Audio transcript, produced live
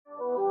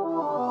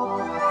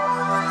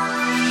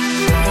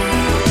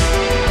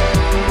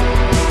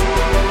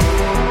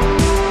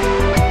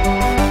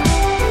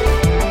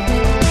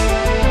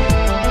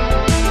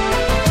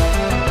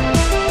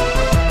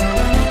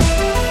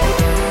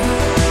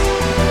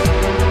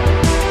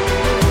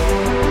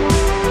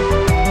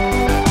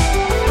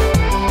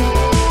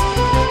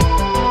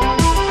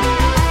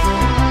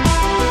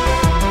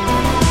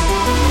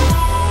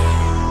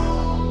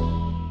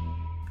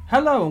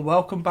Hello and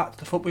welcome back to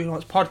the Football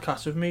Unites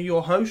podcast with me,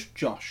 your host,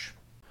 Josh.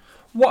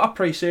 What a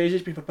pre-season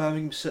it's been for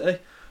Birmingham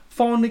City.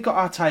 Finally got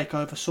our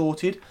takeover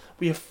sorted.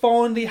 We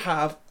finally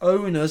have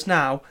owners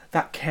now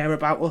that care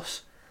about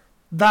us.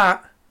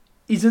 That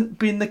isn't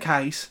been the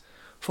case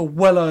for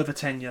well over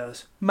 10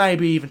 years,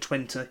 maybe even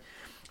 20.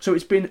 So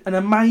it's been an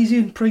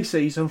amazing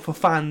pre-season for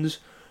fans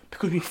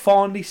because we've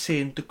finally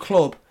seen the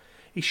club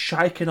is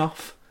shaking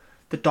off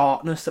the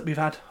darkness that we've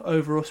had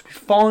over us. We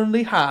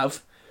finally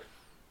have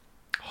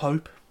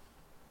hope.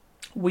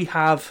 We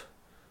have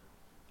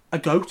a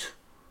goat,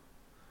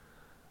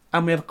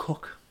 and we have a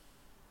cook,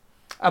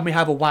 and we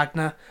have a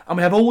Wagner, and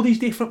we have all these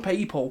different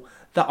people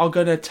that are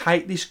going to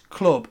take this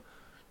club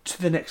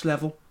to the next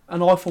level.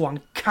 And I, for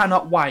one,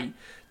 cannot wait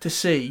to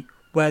see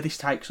where this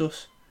takes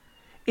us.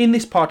 In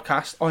this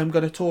podcast, I'm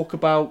going to talk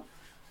about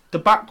the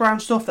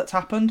background stuff that's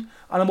happened,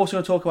 and I'm also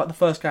going to talk about the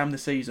first game of the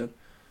season.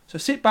 So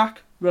sit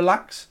back,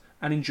 relax,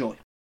 and enjoy.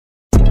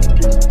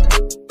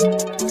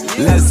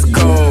 Let's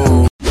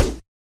go.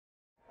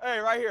 Hey,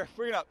 right here,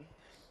 bring it up.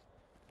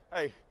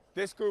 Hey,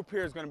 this group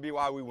here is going to be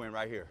why we win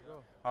right here.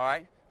 All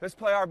right? Let's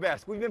play our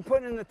best. We've been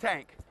putting in the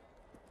tank.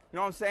 You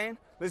know what I'm saying?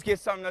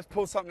 Let's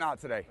pull something out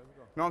today. You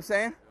know what I'm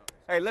saying?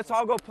 Hey, let's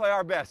all go play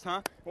our best,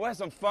 huh? We'll have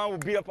some fun. We'll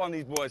beat up on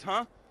these boys,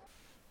 huh?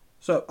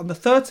 So, on the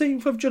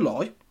 13th of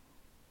July,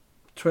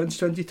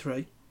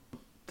 2023,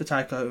 the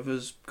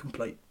takeover's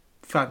complete.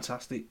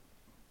 Fantastic.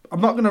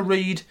 I'm not going to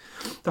read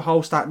the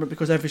whole statement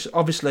because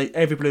obviously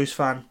every Blues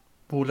fan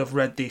will have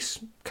read this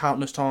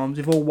countless times.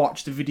 They've all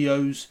watched the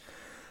videos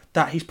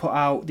that he's put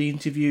out, the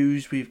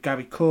interviews with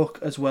Gary Cook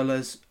as well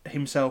as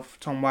himself,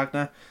 Tom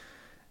Wagner.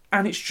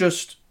 And it's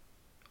just,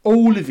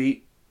 all of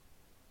it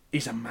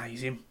is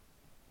amazing.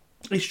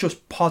 It's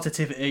just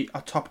positivity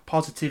on top of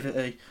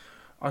positivity,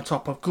 on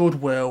top of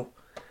goodwill.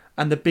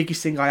 And the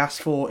biggest thing I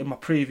asked for in my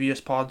previous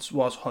pods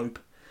was hope.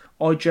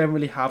 I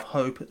generally have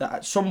hope that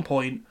at some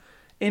point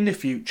in the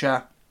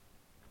future,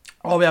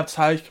 I'll be able to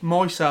take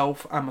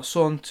myself and my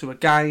son to a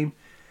game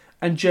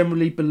and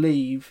generally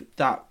believe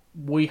that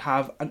we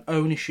have an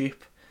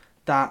ownership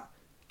that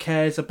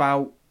cares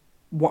about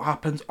what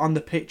happens on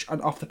the pitch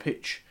and off the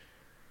pitch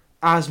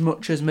as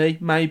much as me,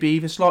 maybe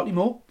even slightly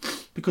more,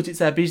 because it's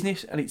their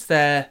business and it's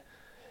their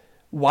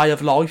way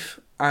of life,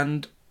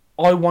 and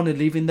I want to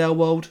live in their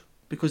world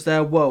because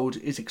their world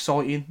is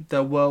exciting.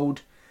 Their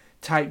world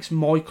takes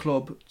my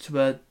club to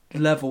a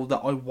level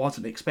that I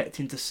wasn't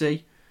expecting to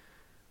see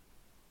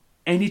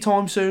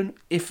anytime soon,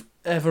 if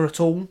ever at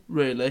all,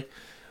 really.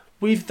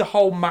 With the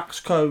whole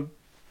Maxco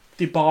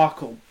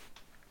debacle,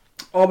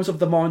 I was of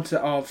the mindset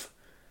of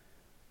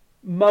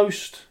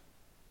most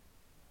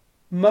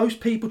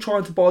people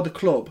trying to buy the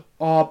club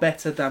are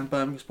better than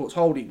Birmingham Sports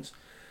Holdings,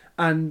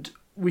 and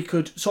we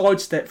could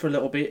sidestep for a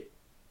little bit,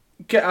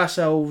 get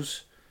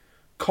ourselves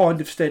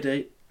kind of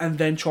steady, and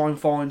then try and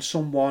find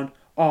someone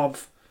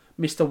of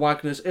Mr.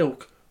 Wagner's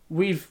ilk.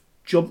 We've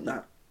jumped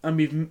that,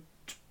 and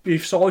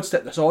we've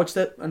sidestepped the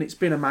sidestep, and it's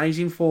been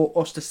amazing for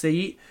us to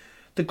see it.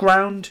 The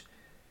ground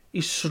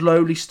is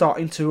slowly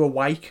starting to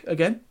awake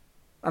again,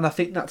 and I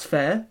think that's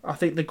fair. I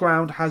think the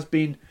ground has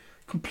been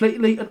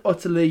completely and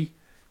utterly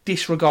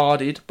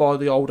disregarded by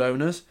the old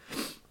owners,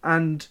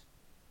 and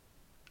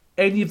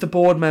any of the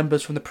board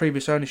members from the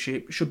previous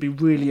ownership should be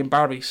really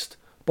embarrassed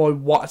by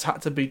what has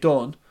had to be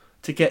done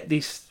to get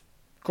this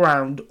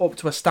ground up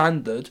to a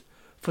standard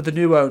for the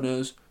new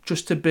owners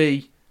just to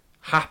be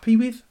happy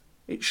with.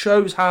 It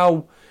shows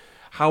how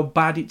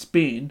bad it's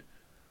been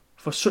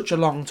for such a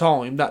long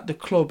time that the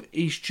club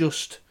is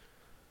just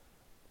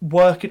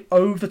working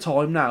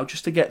overtime now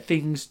just to get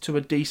things to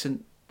a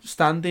decent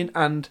standing,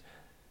 and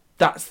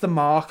that's the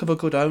mark of a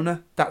good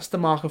owner. That's the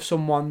mark of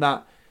someone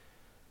that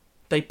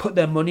they put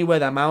their money where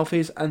their mouth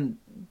is, and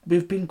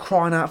we've been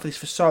crying out for this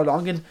for so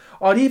long. And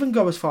I'd even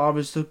go as far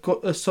as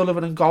the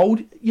Sullivan and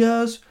Gold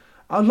years.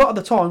 A lot of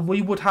the time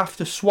we would have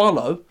to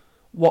swallow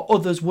what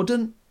others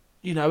wouldn't,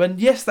 you know. And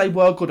yes, they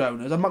were good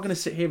owners. I'm not going to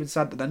sit here and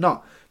say that they're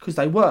not, because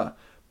they were,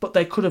 but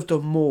they could have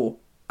done more.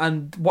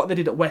 And what they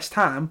did at West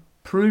Ham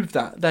proved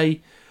that.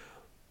 They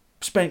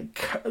spent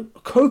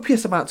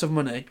copious amounts of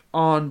money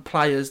on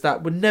players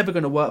that were never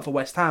going to work for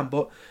West Ham,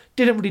 but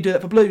didn't really do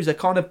that for Blues. They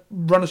kind of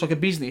run us like a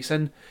business,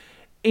 and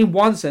in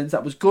one sense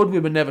that was good. We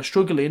were never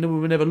struggling and we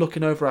were never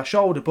looking over our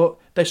shoulder, but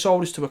they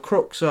sold us to a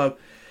crook. So,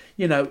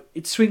 you know,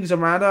 it swings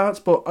and roundabouts,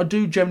 but I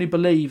do generally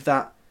believe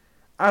that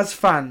as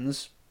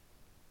fans,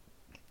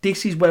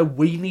 this is where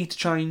we need to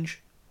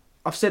change.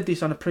 I've said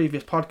this on a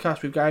previous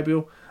podcast with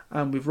Gabriel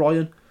and with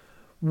Ryan.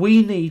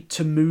 We need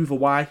to move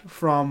away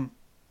from,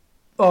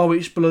 oh,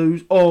 it's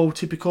Blues, oh,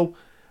 typical.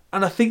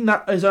 And I think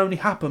that has only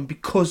happened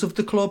because of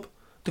the club.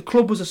 The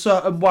club was a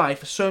certain way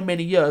for so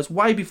many years,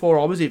 way before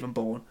I was even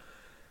born.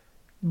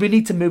 We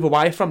need to move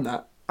away from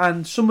that.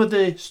 And some of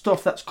the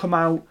stuff that's come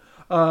out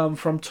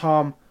from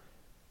Tom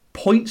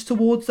points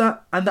towards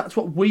that. And that's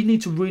what we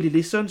need to really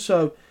listen.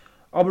 So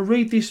I will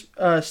read this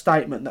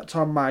statement that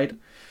Tom made.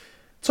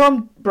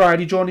 Tom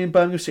Brady joining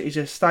Birmingham City is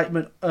a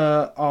statement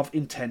of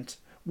intent.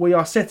 We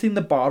are setting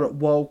the bar at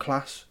world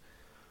class.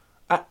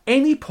 At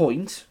any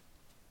point,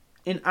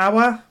 in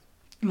our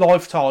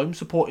lifetime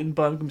supporting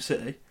Birmingham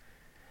City,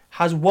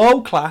 has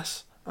world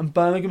class and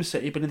Birmingham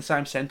City been in the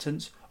same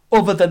sentence,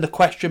 other than the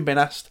question being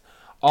asked,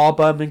 are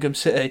Birmingham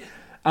City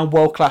and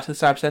world class in the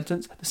same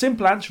sentence? The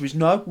simple answer is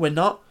no, we're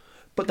not.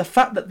 But the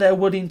fact that they're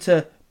willing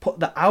to put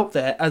that out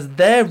there as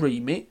their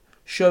remit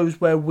shows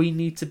where we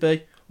need to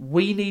be.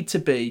 We need to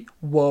be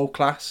world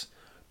class.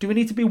 Do we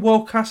need to be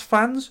world class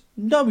fans?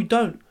 No, we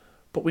don't.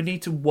 But we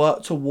need to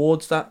work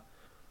towards that.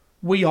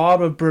 We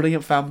are a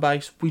brilliant fan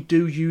base. We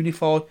do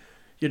unify.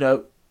 You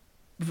know,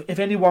 if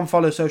anyone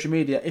follows social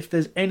media, if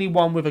there's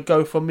anyone with a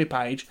GoFundMe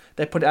page,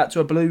 they put it out to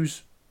the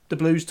Blues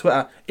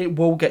Twitter, it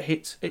will get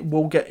hits. It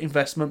will get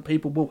investment.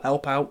 People will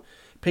help out.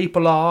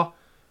 People are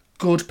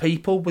good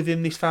people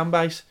within this fan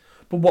base.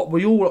 But what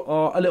we all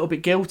are a little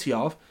bit guilty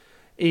of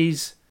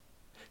is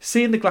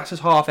seeing the glass as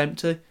half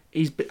empty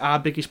is our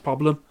biggest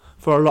problem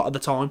for a lot of the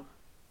time.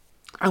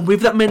 And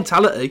with that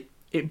mentality,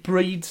 it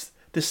breeds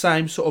the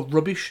same sort of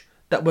rubbish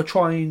that we're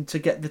trying to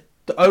get the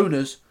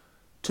owners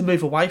to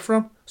move away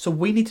from. So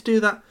we need to do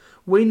that.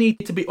 We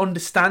need to be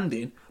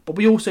understanding, but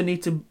we also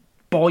need to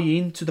buy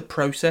into the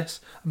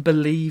process and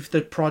believe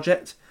the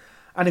project.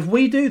 And if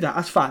we do that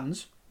as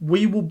fans,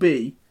 we will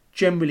be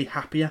generally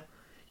happier.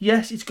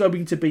 Yes, it's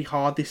going to be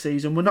hard this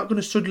season. We're not going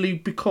to suddenly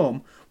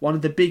become one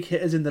of the big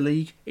hitters in the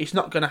league. It's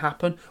not going to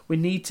happen. We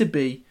need to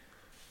be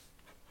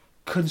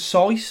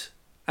concise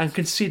and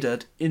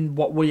considered in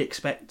what we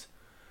expect.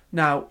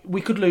 Now,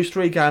 we could lose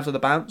 3 games on the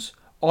bounce.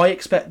 I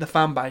expect the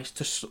fan base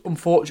to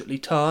unfortunately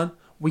turn.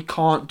 We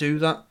can't do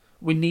that.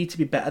 We need to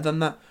be better than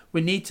that.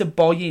 We need to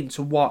buy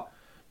into what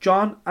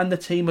John and the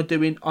team are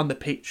doing on the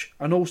pitch,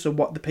 and also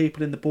what the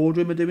people in the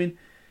boardroom are doing.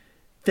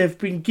 They've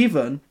been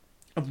given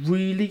a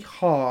really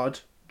hard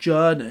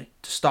journey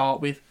to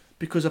start with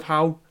because of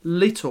how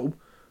little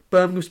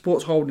Birmingham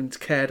Sports Holdings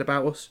cared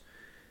about us.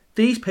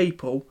 These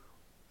people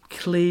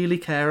clearly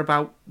care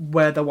about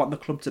where they want the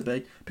club to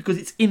be because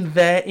it's in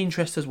their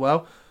interest as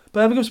well.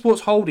 Birmingham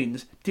Sports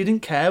Holdings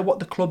didn't care what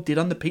the club did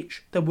on the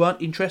pitch. They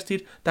weren't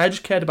interested. They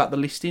just cared about the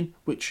listing,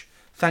 which,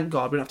 thank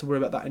God, we don't have to worry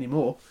about that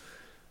anymore.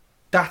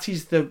 That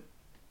is the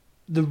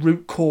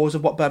root cause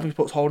of what Birmingham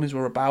Sports Holdings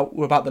were about.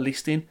 Were about the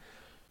listing.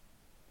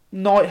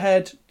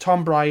 Knighthead,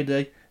 Tom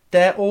Brady,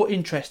 they're all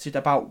interested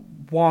about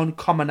one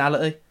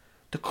commonality: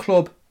 the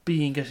club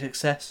being a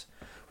success.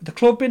 With the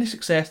club being a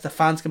success, the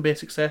fans can be a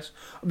success,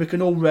 and we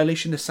can all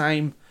relish in the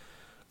same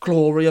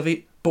glory of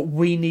it. But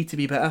we need to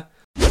be better.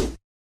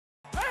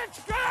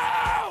 Let's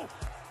go!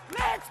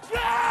 Let's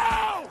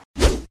go!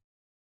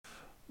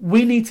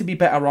 We need to be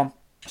better on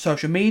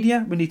social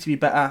media. We need to be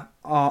better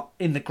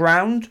in the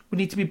ground. We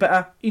need to be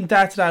better in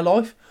day-to-day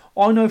life.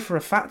 I know for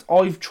a fact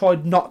I've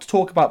tried not to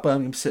talk about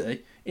Birmingham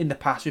City in the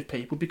past with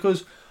people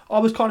because I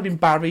was kind of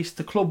embarrassed.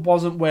 The club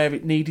wasn't where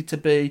it needed to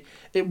be.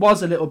 It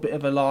was a little bit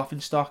of a laughing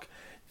stock.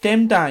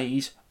 Them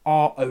days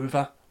are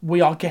over.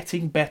 We are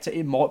getting better.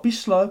 It might be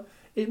slow.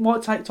 It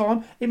might take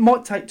time. It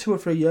might take 2 or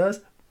 3 years.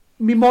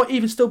 We might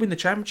even still be in the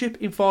Championship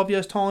in 5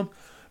 years' time.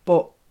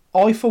 But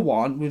I, for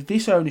one, with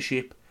this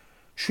ownership,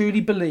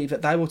 truly believe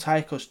that they will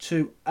take us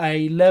to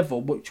a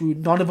level which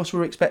none of us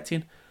were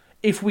expecting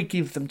if we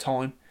give them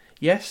time.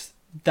 Yes,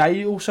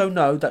 they also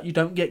know that you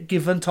don't get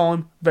given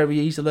time very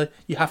easily.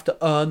 You have to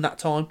earn that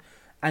time.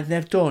 And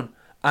they've done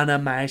an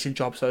amazing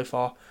job so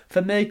far.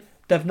 For me,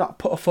 they've not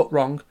put a foot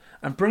wrong.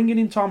 And bringing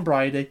in Tom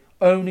Brady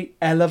only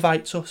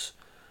elevates us.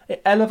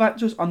 It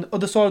elevates us on the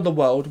other side of the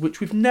world, which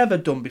we've never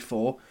done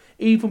before.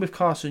 Even with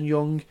Carson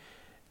Young,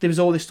 there was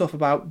all this stuff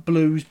about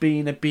Blues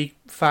being a big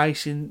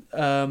face in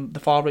the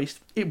Far East.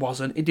 It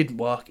wasn't. It didn't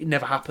work. It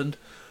never happened.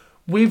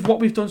 With what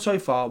we've done so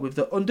far, with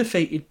the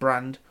undefeated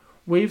brand,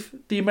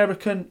 with the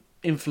American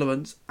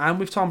influence, and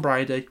with Tom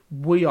Brady,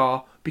 we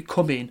are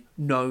becoming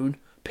known.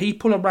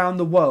 People around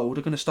the world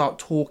are going to start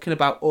talking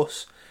about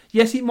us.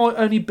 Yes, it might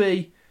only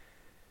be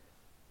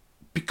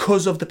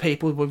because of the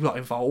people we've got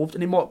involved,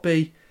 and it might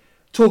be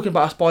talking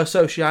about us by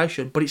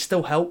association, but it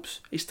still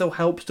helps. It still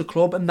helps the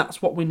club, and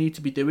that's what we need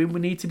to be doing. We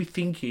need to be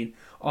thinking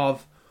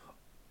of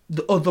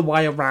the other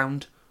way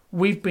around.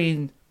 We've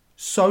been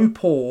so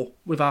poor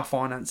with our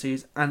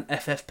finances and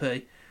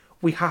FFP.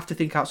 We have to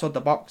think outside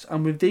the box,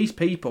 and with these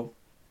people,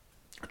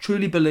 I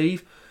truly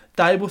believe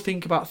they will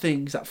think about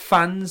things that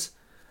fans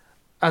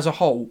as a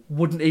whole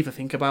wouldn't even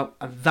think about,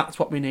 and that's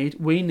what we need.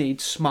 We need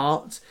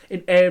smarts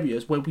in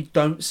areas where we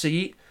don't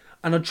see it,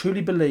 and I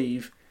truly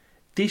believe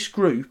this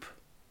group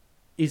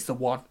is the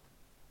one.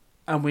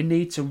 And we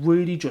need to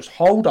really just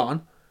hold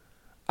on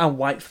and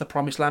wait for the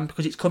promised land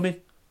because it's coming.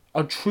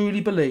 I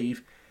truly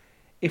believe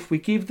if we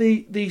give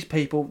these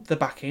people the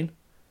backing,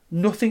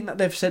 nothing that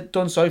they've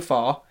done so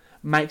far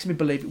makes me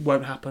believe it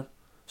won't happen.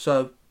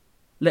 So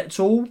let's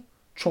all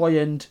try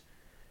and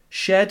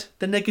shed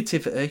the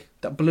negativity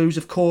that Blues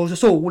have caused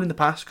us all in the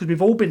past, because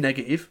we've all been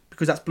negative,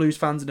 because that's Blues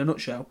fans in a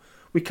nutshell.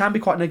 We can be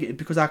quite negative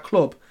because our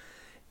club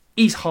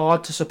is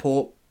hard to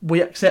support.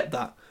 We accept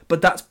that.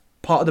 But that's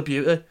part of the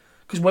beauty,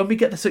 because when we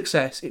get the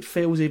success, it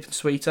feels even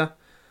sweeter.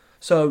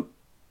 So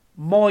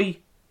my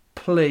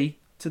plea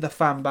to the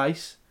fan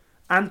base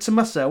and to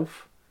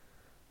myself,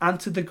 and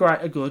to the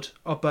greater good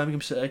of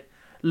Birmingham City,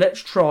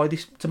 let's try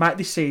this to make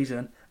this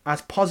season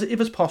as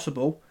positive as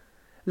possible.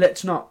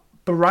 Let's not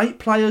berate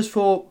players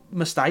for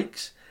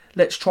mistakes.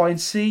 Let's try and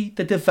see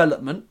the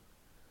development,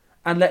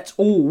 and let's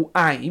all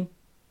aim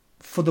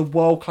for the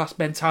world-class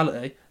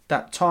mentality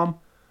that Tom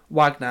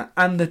Wagner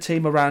and the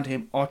team around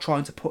him are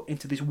trying to put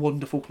into this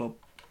wonderful club.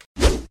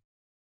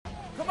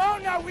 Come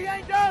on now, we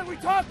ain't done. We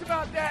talked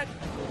about that.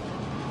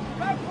 You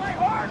gotta play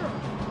harder.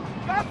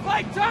 You gotta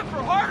play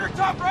tougher, harder,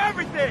 tougher,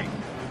 everything.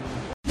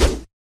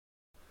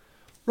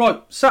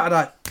 Right,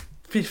 Saturday,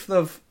 5th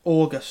of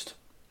August,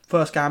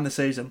 first game of the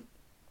season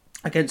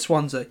against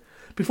Swansea.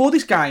 Before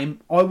this game,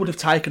 I would have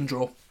taken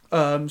draw.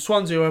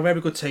 Swansea are a very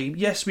good team.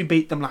 Yes, we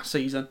beat them last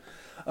season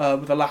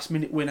with a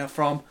last-minute winner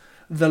from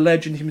the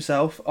legend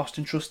himself,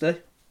 Austin Trusty.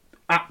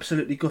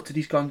 Absolutely gutted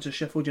he's gone to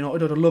Sheffield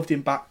United. I'd have loved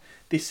him back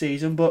this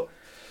season, but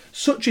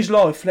such is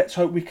life. Let's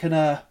hope we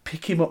can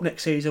pick him up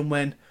next season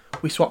when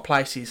we swap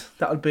places.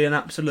 That would be an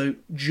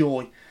absolute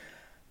joy.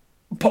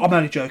 But I'm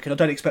only joking. I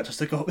don't expect us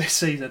to go up this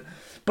season.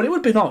 But it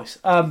would be nice.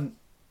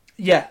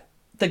 Yeah,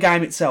 the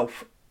game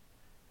itself.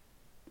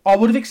 I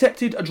would have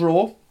accepted a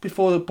draw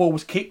before the ball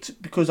was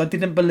kicked because I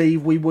didn't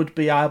believe we would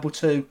be able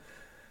to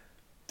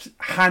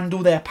handle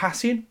their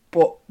passing.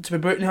 But to be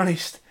brutally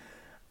honest,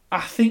 I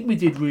think we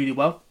did really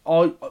well.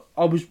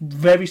 I was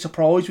very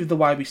surprised with the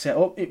way we set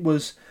up. It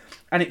was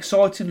an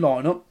exciting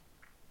lineup.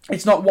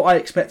 It's not what I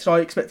expected. I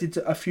expected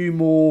a few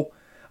more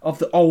of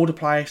the older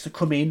players to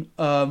come in,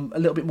 a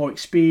little bit more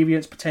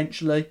experience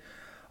potentially,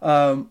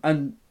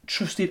 and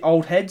trusted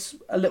old heads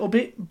a little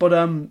bit. But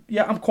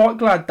yeah, I'm quite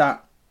glad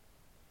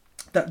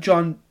that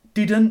John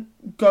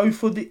didn't go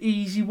for the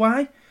easy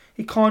way.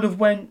 He kind of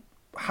went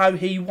how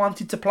he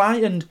wanted to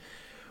play, and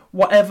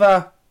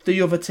whatever the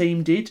other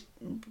team did,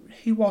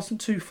 he wasn't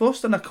too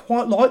fussed, and I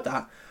quite like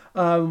that.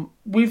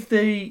 With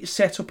the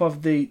setup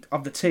of the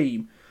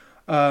team,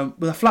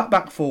 with a flat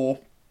back four,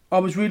 I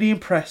was really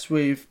impressed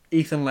with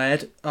Ethan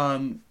Laird.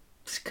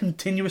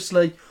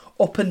 Continuously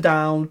up and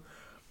down,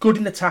 good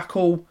in the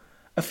tackle.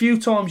 A few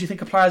times you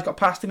think a player's got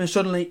past him and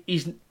suddenly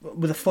he's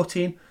with a foot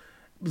in.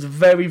 It was a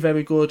very,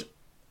 very good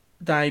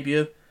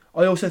debut.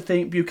 I also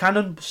think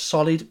Buchanan was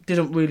solid,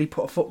 didn't really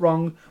put a foot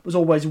wrong, was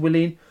always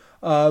willing,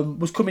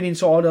 was coming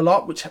inside a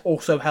lot, which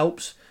also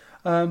helps.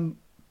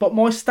 But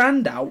my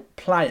standout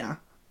player,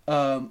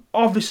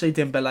 obviously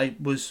Dembele,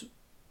 was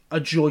a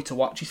joy to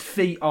watch. His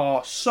feet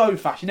are so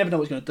fast, you never know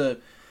what he's going to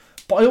do.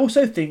 But I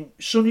also think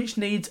Šunjić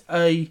needs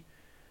a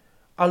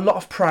lot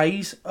of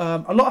praise.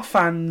 A lot of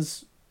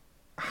fans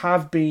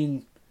have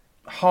been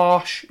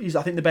harsh, is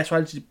I think the best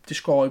way to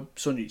describe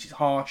Šunjić is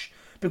harsh,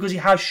 because he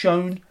has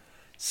shown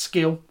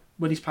skill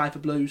when he's playing for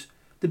Blues.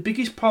 The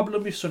biggest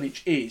problem with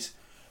Šunjić is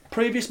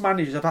previous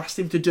managers have asked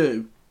him to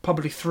do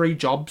probably 3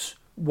 jobs,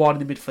 one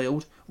in the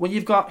midfield. When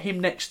you've got him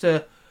next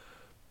to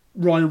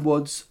Ryan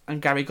Woods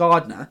and Gary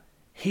Gardner,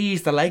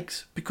 he's the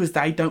legs, because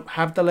they don't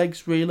have the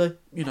legs really.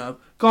 You know,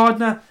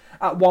 Gardner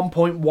at one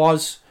point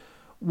was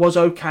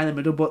okay in the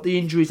middle, but the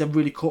injuries have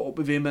really caught up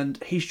with him,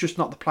 and he's just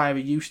not the player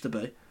he used to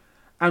be.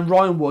 And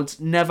Ryan Woods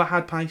never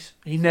had pace.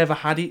 He never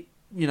had it.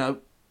 You know,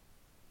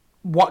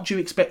 what do you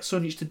expect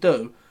Šunjić to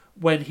do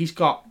when he's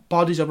got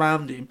bodies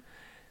around him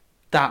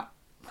that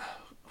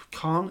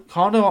aren't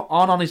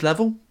on his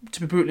level,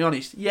 to be brutally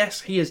honest?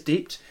 Yes, he has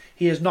dipped.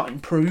 He has not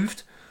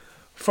improved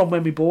from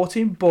when we bought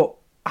him, but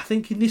I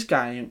think in this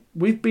game,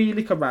 with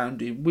Bielik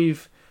around him,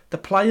 with the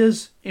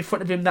players in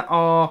front of him that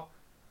are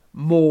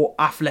more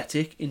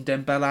athletic, in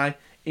Dembele,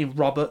 in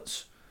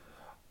Roberts,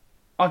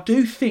 I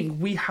do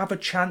think we have a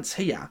chance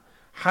here,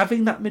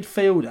 having that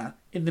midfielder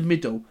in the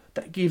middle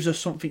that gives us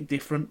something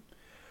different.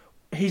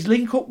 His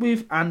link up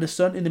with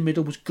Anderson in the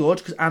middle was good,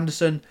 because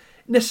Anderson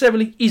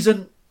necessarily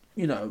isn't,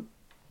 you know,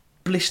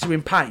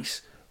 blistering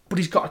pace, but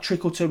he's got a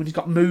trickle to him and he's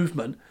got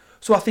movement.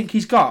 So I think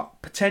he's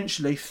got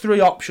potentially 3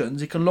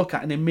 options he can look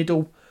at in the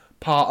middle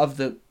part of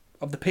the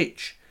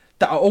pitch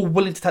that are all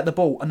willing to take the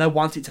ball and they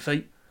want it to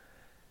feet.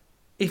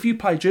 If you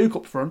play Duke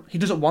up front, he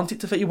doesn't want it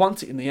to feet, he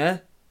wants it in the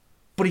air.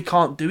 But he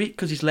can't do it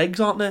because his legs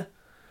aren't there.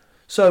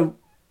 So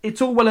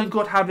it's all well and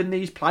good having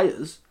these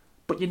players,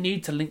 but you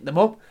need to link them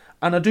up.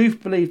 And I do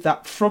believe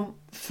that front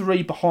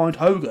 3 behind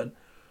Hogan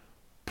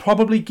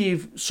probably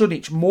give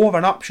Šunjić more of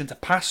an option to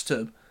pass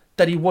to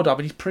than he would have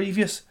in his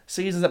previous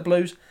seasons at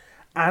Blues.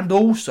 And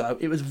also,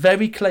 it was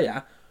very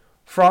clear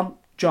from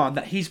John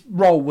that his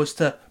role was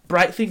to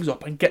break things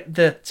up and get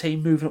the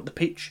team moving up the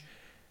pitch.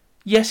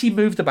 Yes, he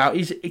moved about.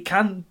 It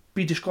can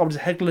be described as a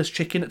headless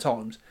chicken at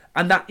times,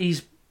 and that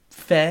is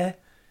fair.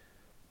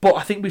 But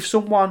I think with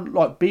someone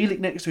like Bielik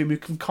next to him who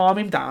can calm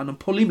him down and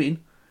pull him in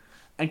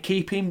and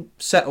keep him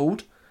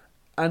settled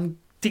and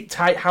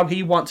dictate how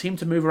he wants him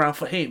to move around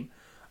for him,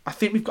 I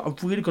think we've got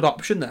a really good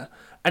option there.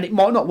 And it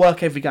might not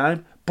work every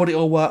game, but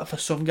it'll work for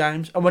some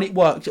games. And when it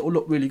works, it'll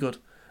look really good.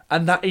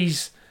 And that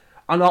is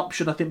an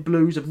option I think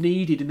Blues have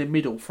needed in the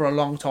middle for a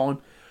long time.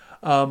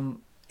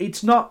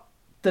 It's not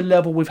the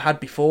level we've had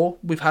before.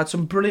 We've had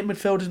some brilliant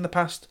midfielders in the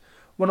past.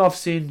 When I've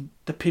seen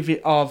the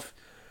pivot of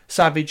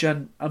Savage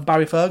and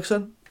Barry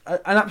Ferguson,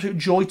 an absolute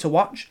joy to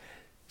watch.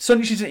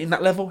 Sunic isn't in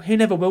that level. He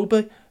never will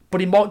be.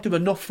 But he might do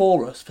enough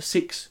for us for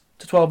 6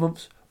 to 12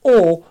 months.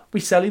 Or we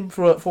sell him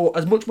for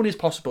as much money as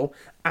possible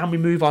and we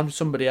move on to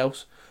somebody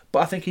else. But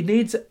I think he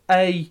needs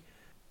an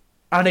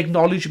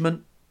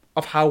acknowledgement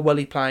of how well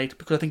he played,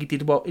 because I think he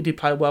did well. He did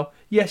play well.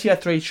 Yes, he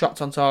had 3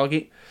 shots on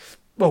target.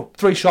 Well,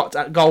 3 shots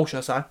at goal, shall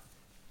I say.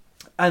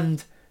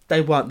 And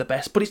they weren't the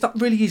best. But it's not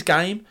really his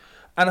game.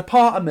 And a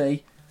part of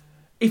me,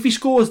 if he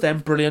scores them,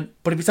 brilliant.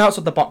 But if it's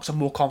outside the box, I'm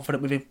more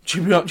confident with him.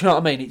 Do you know what I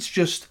mean? It's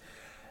just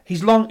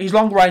his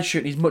long range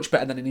shooting is much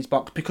better than in his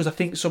box, because I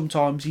think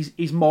sometimes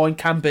his mind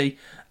can be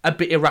a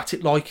bit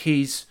erratic, like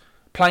his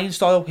playing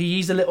style. He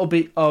is a little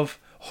bit of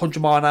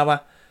 100 mile an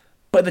hour.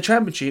 But in the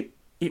Championship,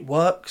 it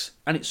works.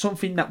 And it's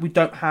something that we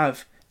don't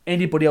have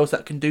anybody else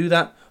that can do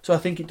that. So I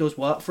think it does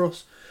work for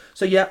us.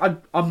 So yeah,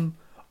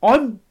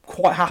 I'm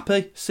quite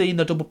happy seeing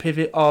the double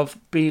pivot of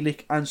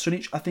Bielik and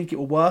Sunic. I think it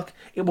will work.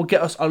 It will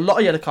get us a lot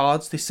of yellow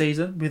cards this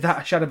season,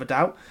 without a shadow of a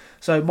doubt.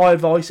 So my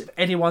advice, if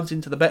anyone's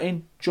into the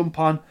betting, jump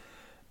on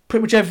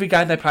pretty much every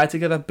game they play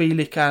together,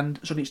 Bielik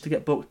and Sunic to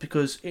get booked,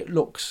 because it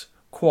looks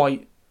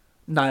quite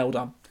nailed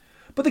on.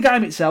 But the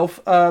game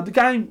itself, the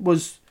game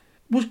was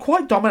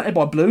quite dominated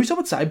by Blues, I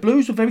would say.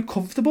 Blues were very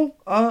comfortable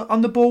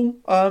on the ball.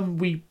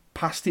 We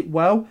passed it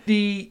well.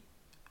 The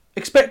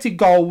expected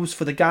goals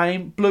for the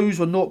game, Blues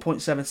were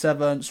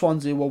 0.77,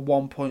 Swansea were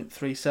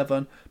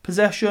 1.37.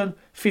 Possession,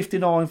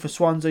 59 for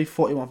Swansea,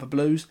 41 for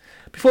Blues.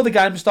 Before the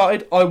game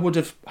started, I would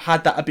have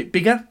had that a bit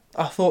bigger.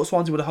 I thought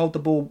Swansea would have held the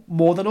ball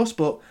more than us,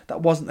 but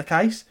that wasn't the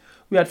case.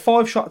 We had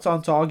 5 shots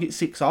on target,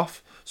 6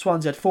 off.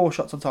 Swansea had 4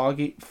 shots on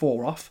target,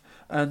 4 off.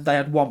 And they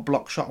had 1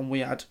 block shot and we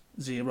had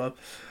 0.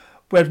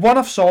 We had 1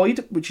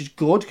 offside, which is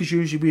good, because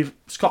usually with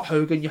Scott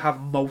Hogan you have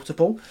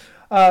multiple.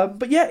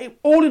 But yeah,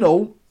 all in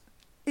all,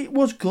 it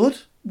was good.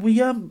 We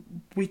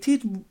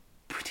did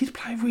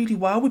play really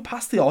well. We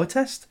passed the eye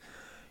test.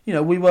 You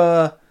know, we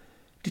were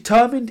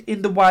determined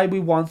in the way we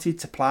wanted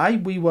to play.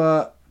 We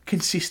were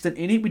consistent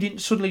in it. We didn't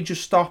suddenly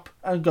just stop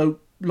and go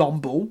long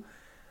ball.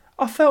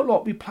 I felt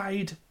like we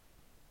played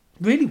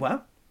really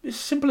well. It's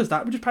simple as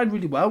that. We just played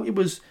really well. It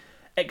was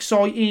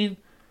exciting.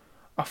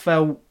 I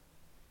felt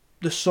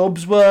the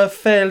subs were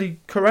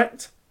fairly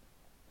correct.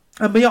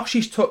 And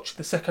Miyoshi's touch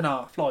the second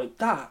half, like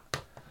that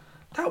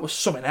was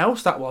something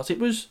else, that was.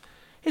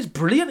 It's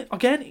brilliant.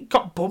 Again, it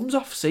got bums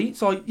off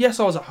seats. Like, yes,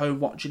 I was at home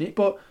watching it,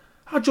 but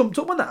I jumped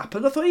up when that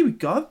happened. I thought, here we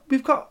go.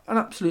 We've got an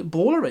absolute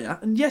baller here.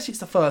 And yes, it's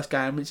the first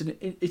game. It's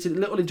a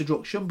little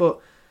introduction, but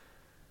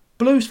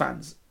Blues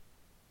fans,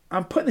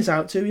 I'm putting this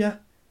out to you.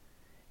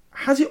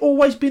 Has it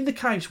always been the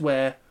case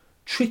where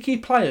tricky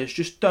players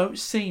just don't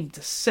seem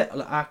to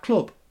settle at our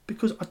club?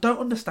 Because I don't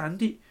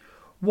understand it.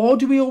 Why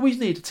do we always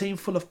need a team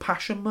full of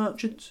passion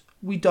merchants?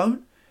 We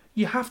don't.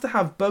 You have to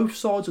have both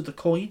sides of the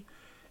coin.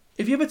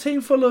 If you have a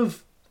team full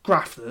of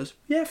grafters,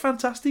 yeah,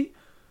 fantastic.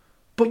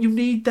 But you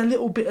need a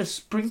little bit of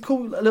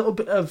sprinkle, a little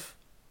bit of,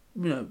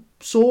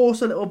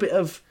 sauce, a little bit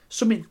of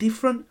something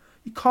different.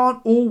 You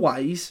can't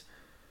always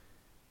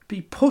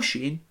be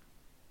pushing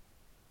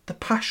the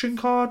passion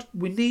card.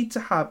 We need to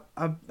have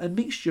a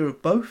mixture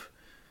of both.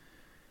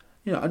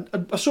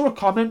 I saw a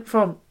comment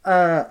from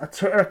a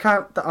Twitter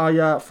account that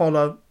I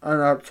follow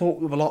and I talk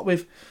with a lot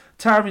with,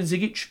 Tarin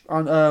Zigic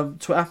on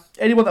Twitter.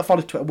 Anyone that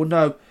follows Twitter will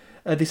know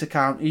this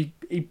account.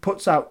 He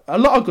puts out a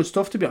lot of good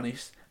stuff, to be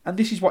honest. And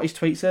this is what his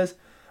tweet says.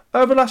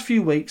 Over the last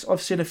few weeks,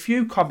 I've seen a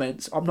few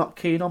comments I'm not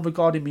keen on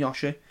regarding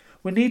Miyoshi.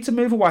 We need to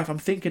move away from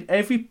thinking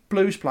every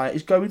Blues player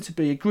is going to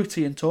be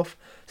gritty and tough.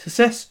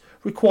 Success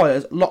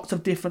requires lots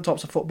of different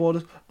types of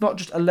footballers, not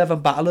just 11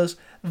 battlers.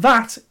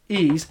 That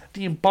is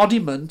the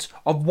embodiment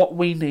of what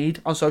we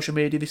need on social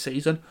media this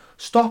season.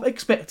 Stop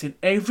expecting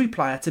every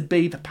player to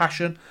be the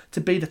passion,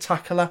 to be the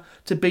tackler,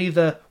 to be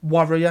the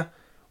warrior.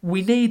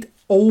 We need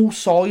all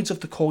sides of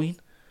the coin.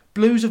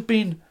 Blues have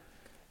been,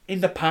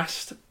 in the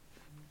past,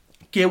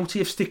 guilty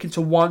of sticking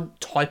to one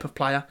type of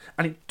player,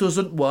 and it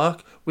doesn't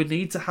work. We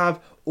need to have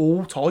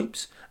all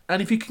types.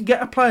 And if you can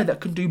get a player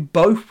that can do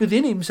both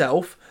within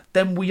himself,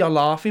 then we are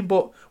laughing.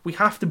 But we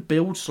have to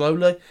build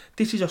slowly.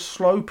 This is a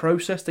slow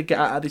process to get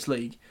out of this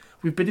league.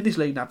 We've been in this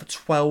league now for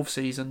 12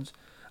 seasons,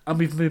 and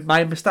we've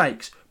made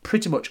mistakes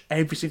pretty much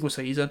every single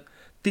season.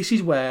 This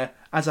is where,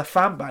 as a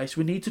fan base,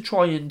 we need to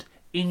try and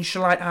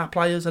insulate our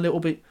players a little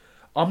bit.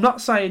 I'm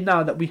not saying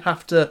now that we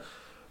have to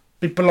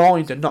be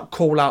blind and not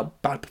call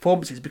out bad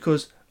performances,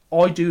 because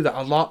I do that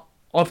a lot.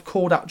 I've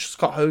called out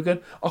Scott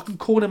Hogan. I can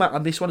call him out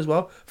on this one as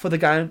well for the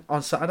game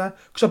on Saturday,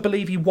 because I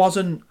believe he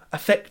wasn't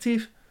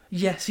effective.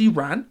 Yes, he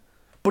ran,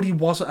 but he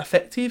wasn't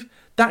effective.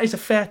 That is a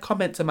fair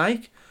comment to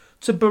make.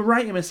 To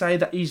berate him and say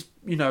that he's,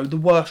 the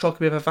worst striker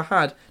we've ever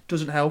had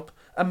doesn't help.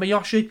 And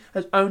Miyoshi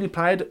has only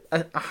played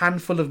a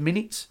handful of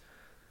minutes.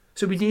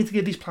 So we need to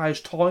give these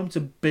players time to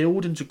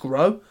build and to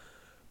grow.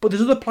 But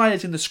there's other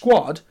players in the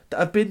squad that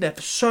have been there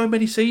for so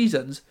many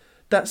seasons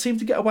that seem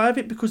to get away with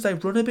it because they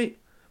run a bit.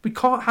 We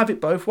can't have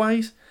it both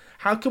ways.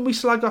 How can we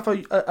slag off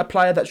a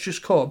player that's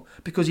just come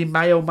because he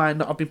may or may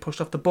not have been pushed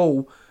off the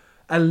ball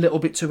a little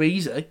bit too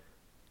easy?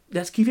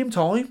 Let's give him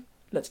time.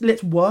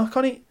 Let's work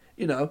on it.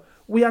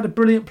 We had a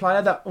brilliant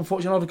player that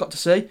unfortunately I never got to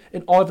see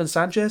in Ivan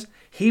Sanchez.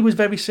 He was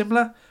very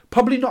similar.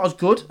 Probably not as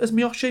good as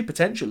Miyoshi,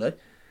 potentially.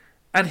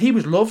 And he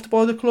was loved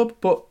by the club,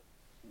 but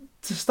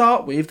to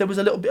start with, there was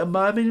a little bit of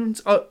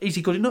murmurings. Oh, is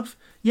he good enough?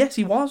 Yes,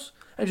 he was.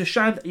 It was a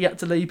shame that he had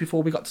to leave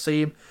before we got to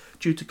see him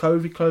due to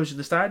COVID closing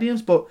the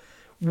stadiums. But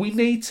we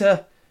need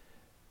to...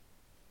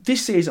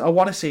 This season, I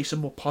want to see some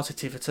more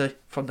positivity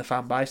from the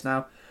fan base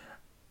now.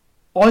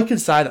 I can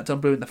say that to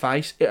blue in the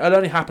face. It'll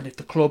only happen if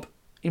the club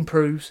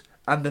improves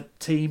and the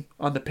team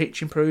on the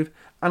pitch improve.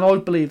 And I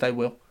believe they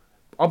will.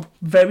 I'm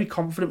very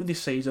confident with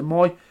this season.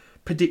 My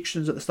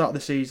predictions at the start of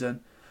the season...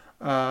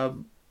 I've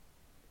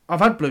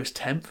had Blues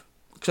 10th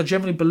because I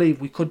generally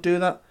believe we could do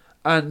that,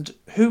 and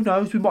who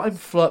knows, we might even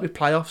flirt with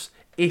playoffs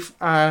if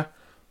our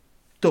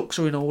ducks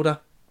are in order,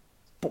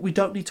 but we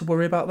don't need to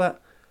worry about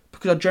that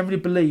because I generally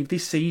believe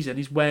this season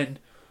is when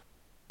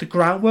the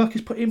groundwork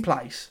is put in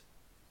place,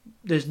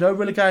 there's no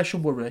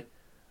relegation worry,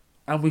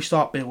 and we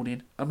start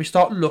building and we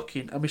start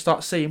looking and we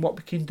start seeing what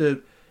we can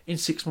do in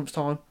 6 months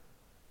time,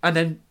 and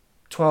then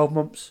 12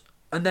 months,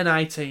 and then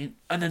 18,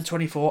 and then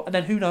 24, and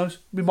then who knows,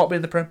 we might be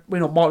in the Prem, might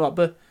not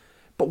be.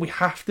 But we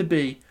have to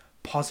be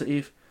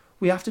positive.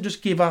 We have to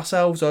just give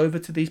ourselves over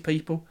to these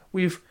people.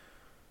 We've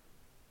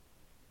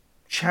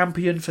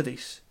championed for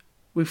this.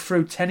 We've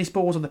threw tennis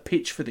balls on the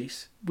pitch for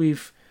this.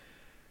 We've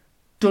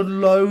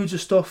done loads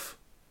of stuff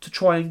to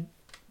try and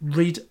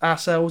rid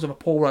ourselves of a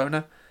poor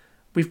owner.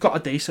 We've got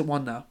a decent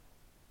one now.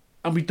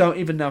 And we don't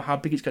even know how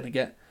big it's going to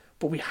get.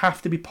 But we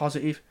have to be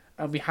positive,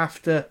 and we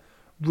have to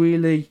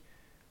really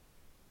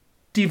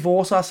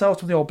divorce ourselves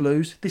from the old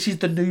Blues. This is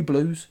the new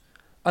Blues.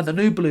 And the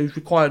new Blues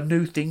require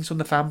new things from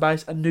the fan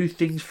base and new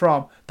things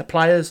from the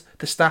players,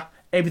 the staff.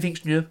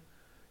 Everything's new.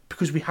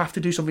 Because we have to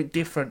do something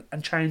different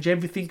and change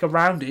everything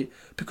around it,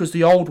 because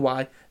the old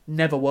way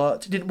never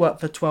worked. It didn't work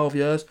for 12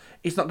 years.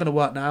 It's not going to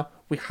work now.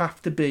 We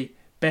have to be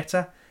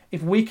better.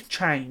 If we can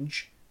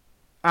change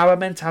our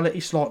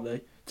mentality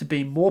slightly to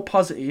be more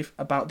positive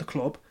about the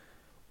club,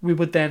 we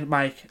would then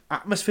make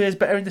atmospheres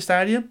better in the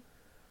stadium,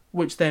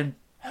 which then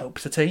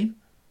helps the team.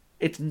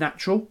 It's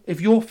natural. If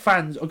your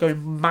fans are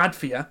going mad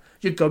for you,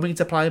 you're going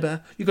to play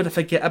better. You're going to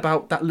forget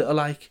about that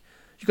little ache.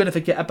 You're going to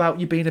forget about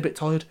you being a bit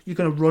tired. You're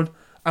going to run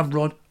and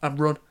run and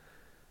run.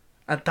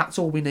 And that's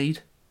all we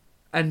need.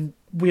 And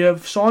we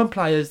have signed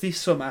players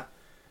this summer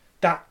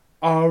that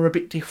are a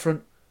bit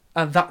different.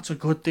 And that's a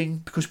good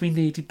thing, because we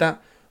needed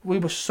that. We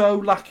were so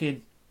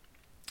lacking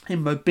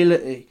in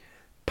mobility,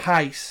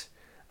 pace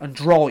and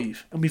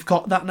drive. And we've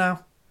got that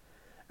now.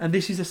 And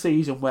this is a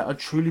season where I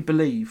truly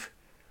believe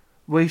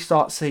we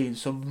start seeing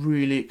some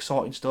really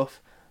exciting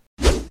stuff.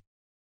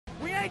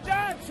 We ain't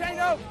done,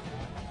 Shano.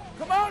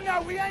 Come on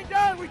now, we ain't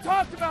done. We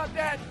talked about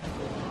that.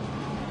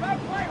 Gotta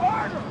play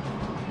harder.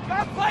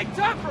 Gotta play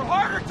tougher,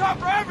 harder,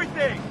 tougher,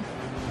 everything.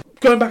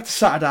 Going back to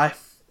Saturday,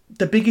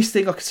 the biggest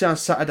thing I could see on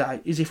Saturday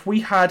is if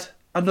we had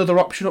another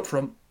option up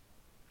front,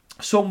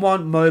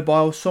 someone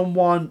mobile,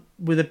 someone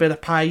with a bit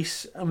of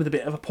pace and with a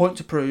bit of a point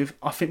to prove,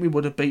 I think we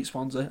would have beat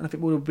Swansea. And I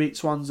think we would have beat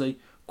Swansea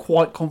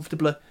quite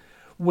comfortably.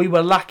 We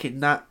were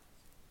lacking that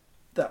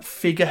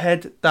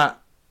figurehead, that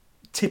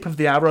tip of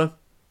the arrow,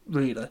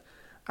 really.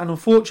 And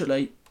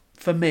unfortunately,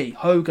 for me,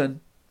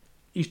 Hogan,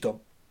 he's done.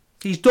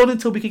 He's done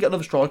until we can get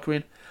another striker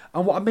in.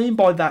 And what I mean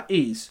by that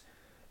is,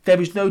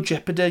 there is no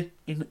jeopardy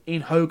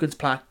in Hogan's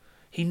plan.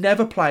 He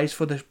never plays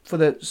for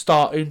the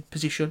starting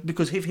position,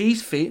 because if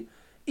he's fit,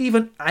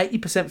 even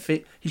 80%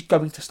 fit, he's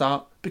going to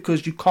start,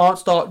 because you can't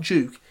start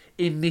Duke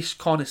in this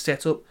kind of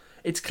setup.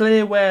 It's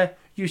clear where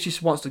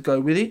Eustace wants to go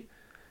with it,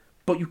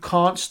 but you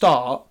can't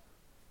start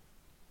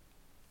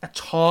a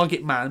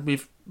target man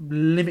with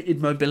limited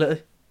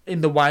mobility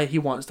in the way he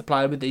wants to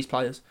play with these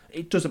players.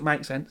 It doesn't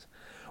make sense.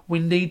 We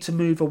need to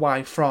move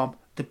away from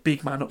the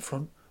big man up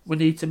front. We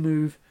need to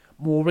move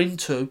more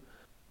into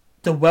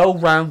the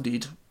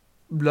well-rounded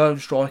lone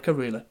striker,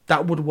 really.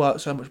 That would work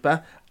so much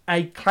better.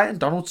 A Clayton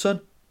Donaldson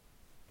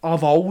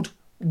of old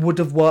would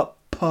have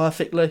worked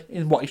perfectly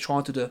in what he's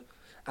trying to do.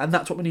 And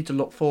that's what we need to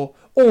look for.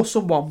 Or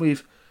someone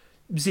with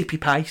zippy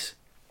pace.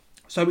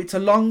 So it's a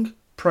long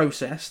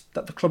process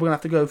that the club are going to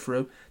have to go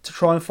through to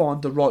try and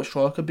find the right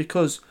striker,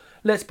 because,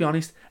 let's be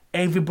honest,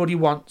 everybody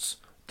wants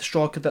the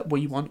striker that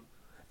we want.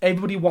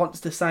 Everybody wants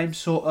the same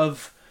sort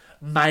of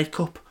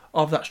makeup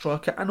of that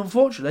striker, and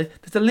unfortunately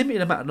there's a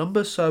limited amount of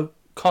numbers, so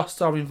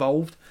costs are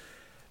involved.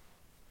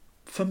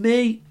 For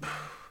me,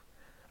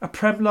 a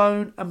Prem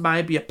loan and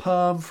maybe a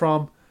perm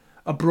from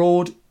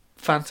abroad,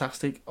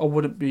 fantastic. I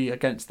wouldn't be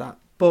against that,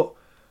 but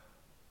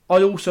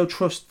I also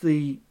trust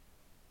the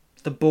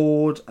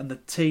board and the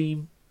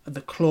team and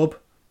the club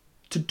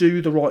to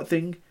do the right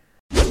thing.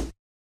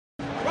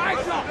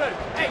 Rise up.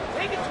 Hey,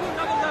 take it to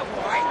another level,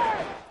 all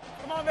right?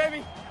 Come on,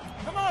 baby.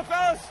 Come on,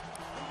 fellas.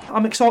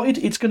 I'm excited.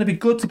 It's going to be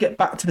good to get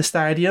back to the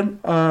stadium.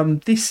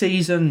 This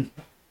season,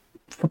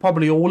 for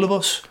probably all of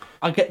us,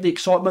 I get the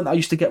excitement that I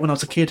used to get when I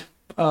was a kid.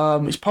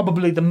 It's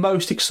probably the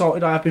most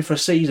excited I have been for a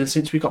season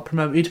since we got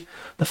promoted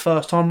the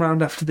first time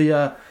round after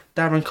the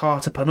Darren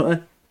Carter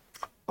penalty.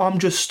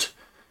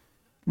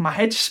 My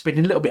head's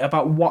spinning a little bit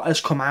about what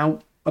has come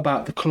out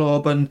about the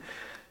club and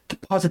the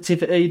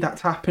positivity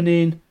that's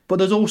happening. But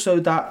there's also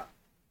that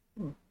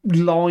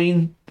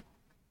line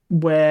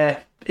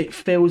where it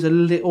feels a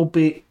little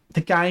bit,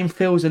 the game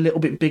feels a little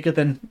bit bigger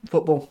than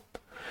football.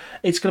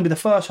 It's going to be the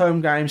first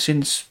home game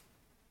since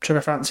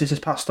Trevor Francis has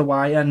passed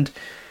away, and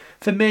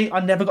for me, I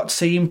never got to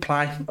see him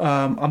play.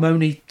 I'm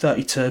only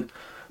 32,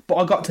 but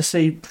I got to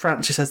see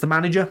Francis as the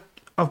manager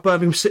of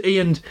Birmingham City,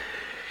 and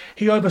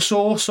he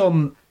oversaw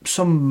some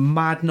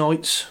mad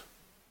nights.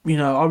 You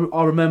know,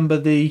 I remember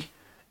the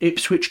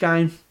Ipswich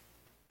game.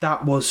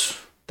 That was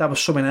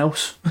something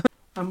else.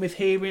 And with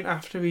hearing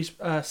after his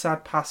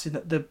sad passing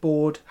that the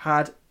board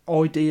had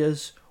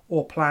ideas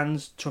or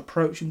plans to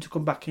approach him to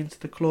come back into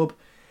the club,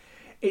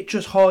 it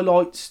just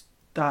highlights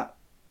that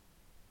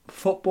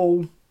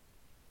football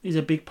is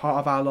a big part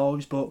of our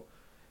lives, but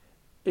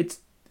it's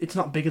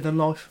not bigger than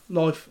life.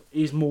 Life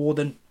is more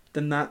than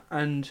that,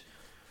 and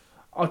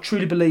I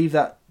truly believe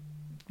that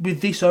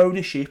with this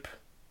ownership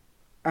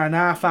and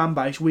our fan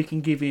base, we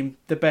can give him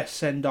the best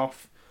send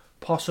off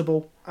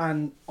possible.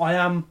 And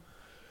I'm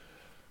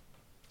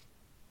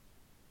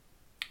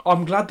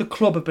glad the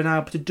club have been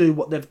able to do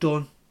what they've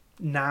done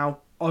now.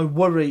 I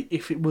worry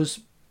if it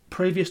was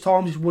previous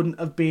times, it wouldn't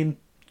have been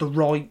the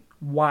right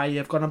way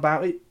they've gone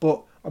about it,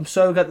 but I'm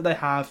so glad that they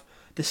have.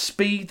 The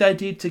speed they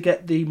did to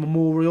get the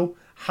memorial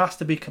has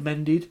to be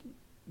commended.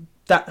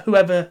 That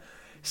whoever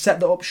set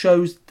that up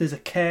shows there's a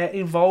care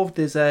involved,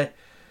 there's a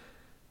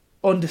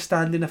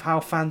understanding of how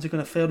fans are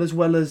going to feel, as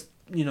well as,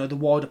 you know, the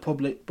wider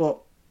public. But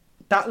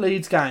that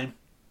Leeds game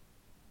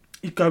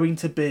is going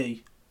to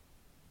be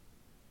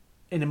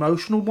an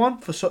emotional one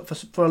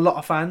for a lot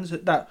of fans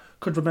that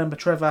could remember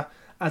Trevor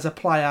as a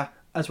player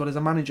as well as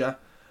a manager.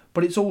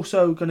 But it's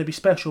also going to be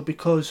special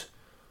because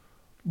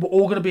we're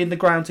all going to be in the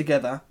ground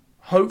together.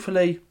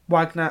 Hopefully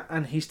Wagner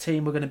and his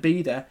team are going to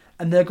be there,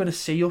 and they're going to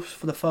see us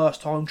for the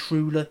first time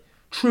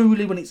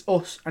truly when it's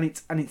us and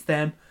it's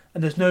them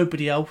and there's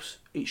nobody else.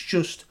 It's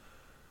just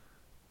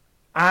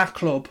our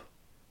club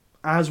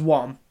as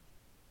one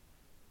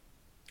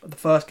at the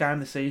first game of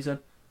the season.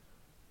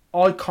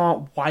 I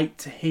can't wait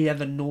to hear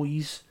the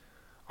noise.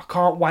 I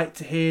can't wait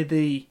to hear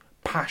the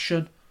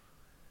passion.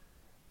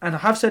 And I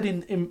have said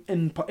in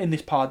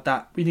this pod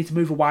that we need to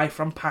move away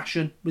from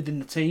passion within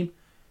the team.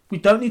 We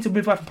don't need to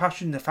move away from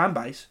passion in the fan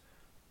base.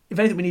 If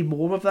anything, we need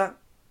more of that.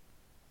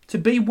 To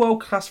be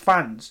world-class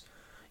fans,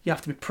 you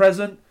have to be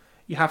present,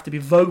 you have to be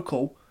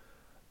vocal,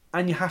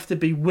 and you have to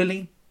be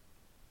willing.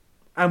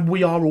 And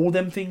we are all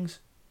them things.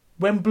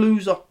 When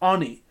Blues are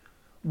on it,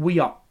 we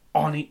are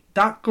on it.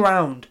 That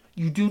ground,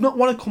 you do not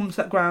want to come to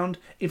that ground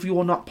if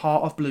you're not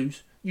part of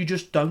Blues. You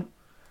just don't.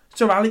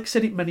 Sir Alex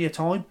said it many a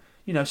time.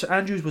 You know, St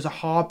Andrews was a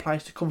hard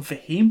place to come for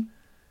him.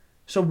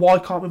 So why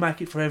can't we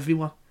make it for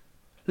everyone?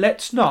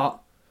 Let's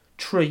not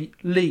treat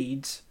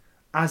Leeds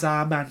as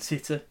our Man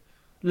City.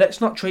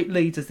 Let's not treat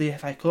Leeds as the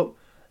FA Cup.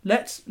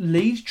 Let's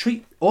Leeds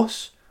treat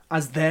us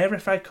as their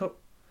FA Cup.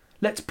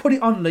 Let's put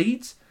it on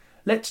Leeds.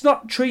 Let's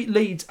not treat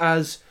Leeds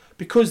as,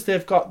 because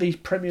they've got these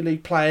Premier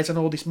League players and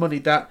all this money,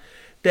 that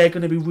they're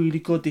going to be really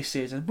good this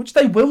season, which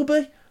they will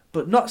be,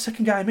 but not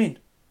second game in.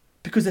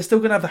 Because they're still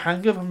going to have the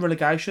hangover from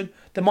relegation.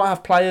 They might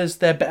have players,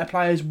 their better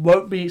players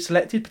won't be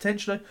selected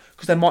potentially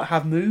because they might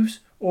have moves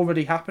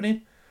already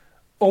happening.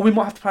 Or we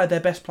might have to play their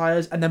best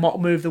players and they might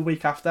move the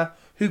week after.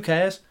 Who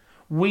cares?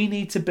 We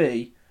need to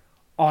be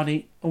on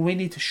it and we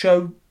need to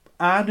show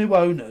our new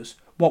owners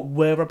what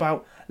we're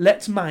about.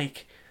 Let's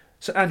make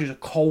St Andrews a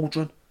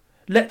cauldron.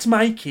 Let's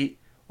make it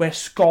where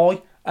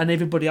Sky and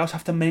everybody else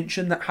have to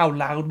mention that how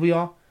loud we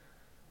are.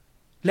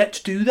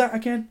 Let's do that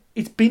again.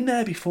 It's been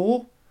there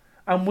before.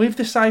 And with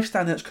the safe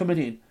standing that's coming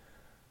in,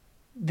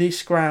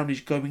 this ground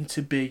is going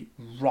to be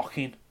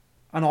rocking.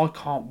 And I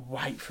can't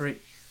wait for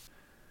it.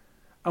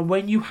 And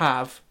when you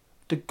have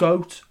the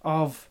GOAT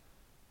of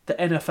the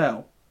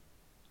NFL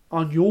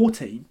on your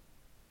team,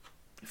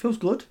 it feels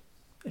good.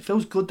 It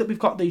feels good that we've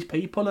got these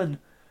people, and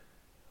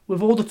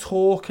with all the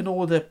talk and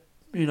all the,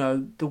 you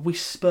know, the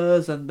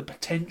whispers and the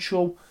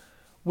potential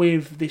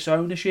with this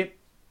ownership,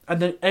 and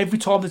then every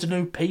time there's a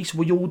new piece,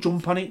 we all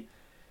jump on it.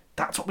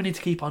 That's what we need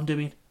to keep on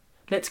doing.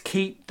 Let's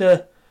keep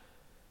the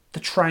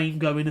train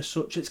going as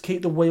such. Let's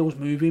keep the wheels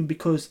moving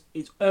because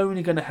it's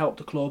only going to help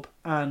the club.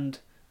 And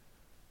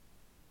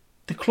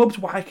the club's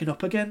waking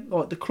up again.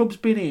 Like, the club's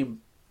been in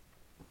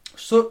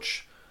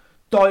such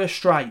dire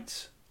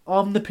straits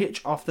on the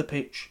pitch, off the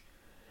pitch.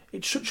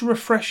 It's such a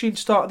refreshing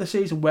start of the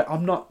season where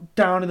I'm not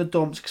down in the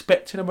dumps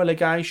expecting a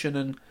relegation,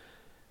 and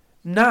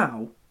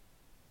now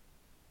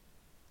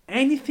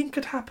anything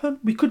could happen.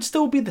 We could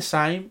still be the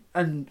same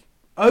and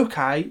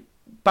okay,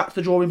 back to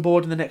the drawing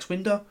board in the next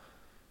window.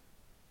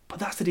 But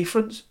that's the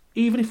difference.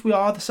 Even if we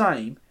are the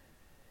same,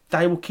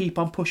 they will keep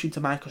on pushing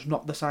to make us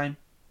not the same.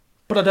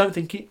 But I don't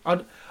think it.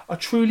 I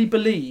truly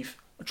believe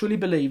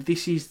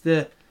this is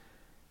the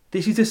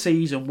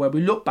season where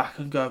we look back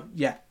and go,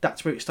 yeah,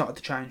 that's where it started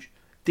to change.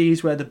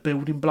 These were the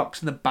building blocks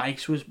and the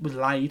base was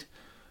laid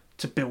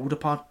to build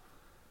upon.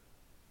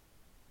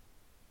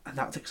 And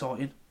that's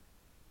exciting.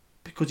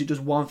 Because it does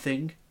one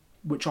thing,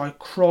 which I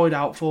cried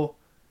out for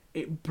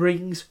it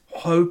brings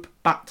hope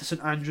back to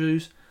St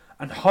Andrews,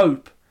 and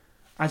hope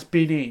has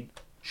been in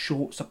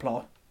short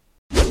supply.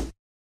 It's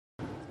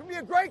gonna be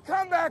a great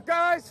comeback,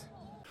 guys.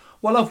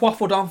 Well, I've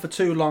waffled on for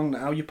too long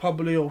now. You're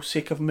probably all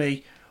sick of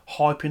me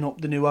hyping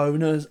up the new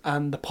owners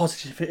and the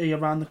positivity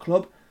around the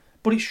club.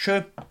 But it's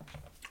true.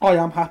 I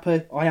am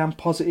happy, I am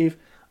positive,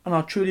 and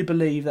I truly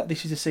believe that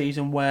this is a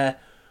season where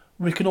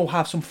we can all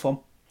have some fun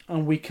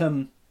and we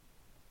can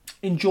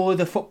enjoy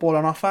the football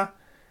on offer,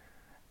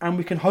 and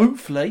we can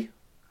hopefully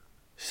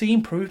see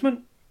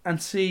improvement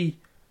and see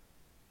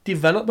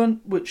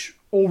development, which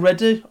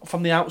already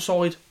from the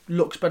outside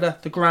looks better.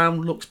 The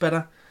ground looks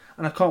better,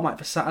 and I can't wait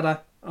for Saturday.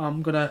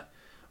 I'm gonna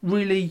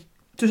really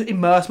just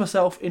immerse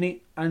myself in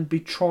it and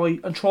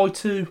try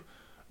to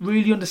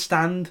really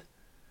understand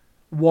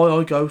why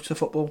I go to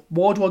football.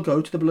 Why do I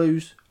go to the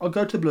Blues? I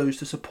go to the Blues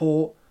to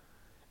support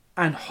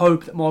and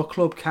hope that my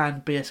club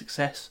can be a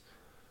success.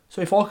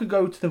 So if I could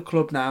go to the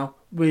club now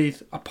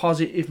with a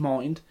positive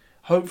mind,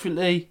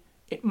 hopefully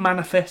it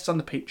manifests on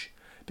the pitch,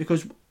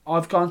 because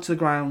I've gone to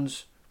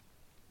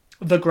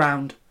the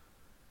ground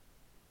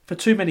for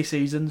too many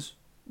seasons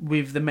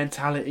with the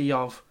mentality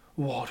of,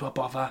 why do I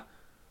bother?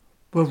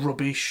 We're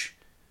rubbish.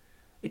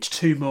 It's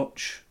too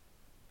much.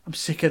 I'm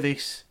sick of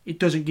this. It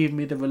doesn't give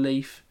me the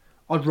relief.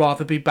 I'd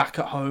rather be back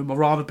at home. I'd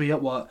rather be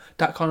at work.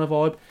 That kind of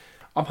vibe.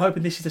 I'm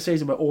hoping this is the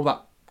season where all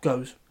that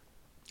goes.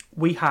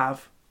 We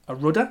have a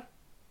rudder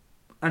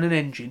and an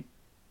engine.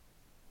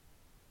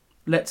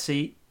 Let's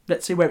see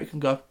where it can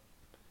go.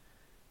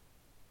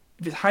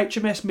 If it's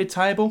HMS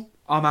mid-table,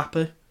 I'm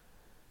happy.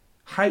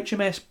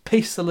 HMS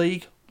piss the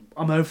league,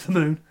 I'm over the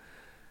moon.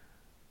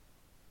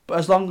 But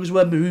as long as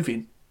we're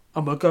moving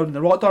and we're going in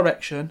the right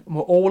direction and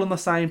we're all on the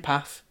same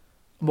path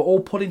and we're all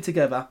pulling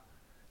together,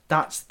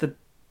 that's the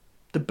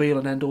be-all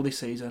and end-all this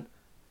season.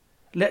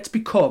 Let's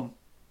become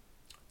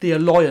the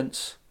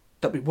alliance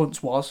that we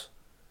once was.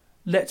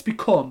 Let's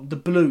become the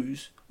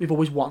Blues we've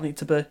always wanted it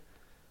to be.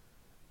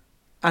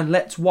 And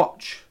let's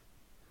watch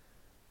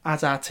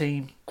as our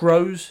team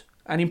grows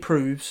and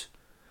improves,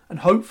 and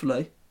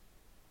hopefully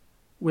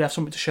we have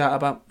something to shout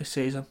about this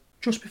season.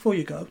 Just before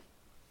you go,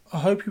 I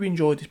hope you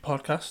enjoyed this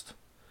podcast,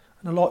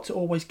 and I like to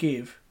always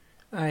give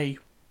a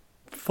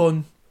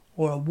fun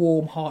or a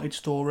warm-hearted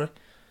story.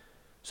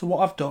 So what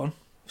I've done,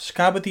 I've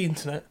scoured the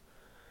internet,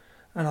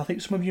 and I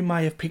think some of you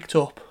may have picked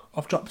up,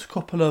 I've dropped a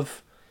couple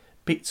of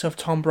bits of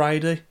Tom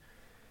Brady,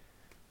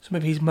 some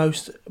of his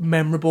most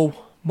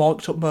memorable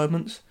mic'd up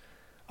moments.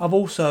 I've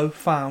also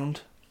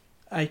found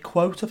a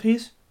quote of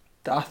his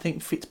that I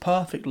think fits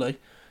perfectly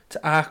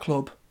to our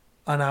club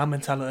and our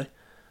mentality.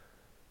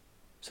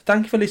 So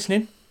thank you for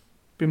listening.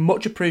 Been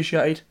much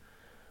appreciated,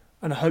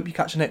 and I hope you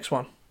catch the next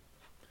one.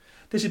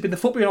 This has been the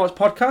Football United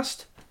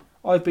podcast.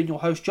 I've been your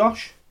host,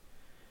 Josh.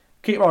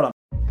 Keep right on.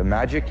 The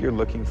magic you're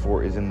looking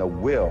for is in the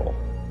will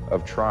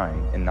of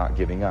trying and not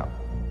giving up.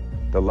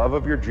 The love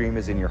of your dream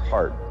is in your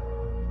heart.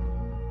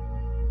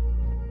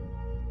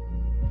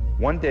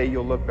 One day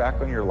you'll look back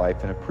on your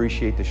life and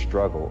appreciate the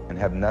struggle and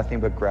have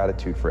nothing but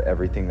gratitude for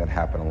everything that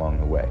happened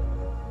along the way.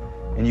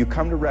 And you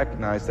come to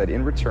recognize that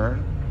in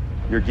return,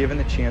 you're given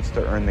the chance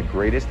to earn the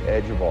greatest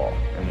edge of all,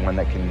 and one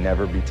that can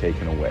never be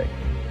taken away.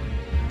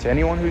 To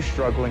anyone who's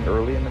struggling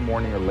early in the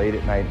morning or late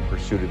at night in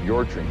pursuit of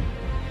your dream,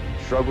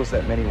 struggles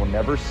that many will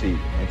never see,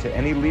 and to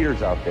any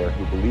leaders out there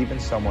who believe in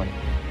someone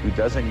who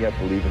doesn't yet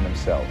believe in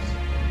themselves,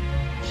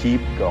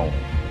 keep going.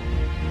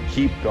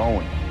 Keep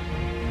going.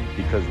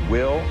 Because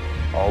will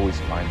always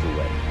finds a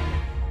way.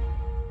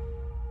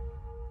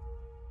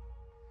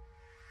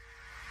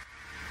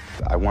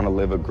 I want to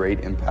live a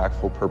great,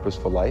 impactful,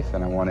 purposeful life,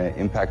 and I want to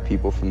impact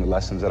people from the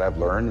lessons that I've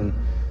learned and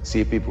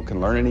see if people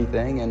can learn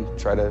anything and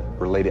try to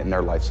relate it in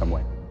their life some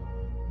way.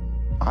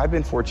 I've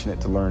been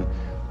fortunate to learn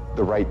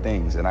the right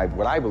things, and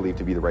what I believe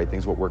to be the right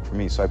things, what worked for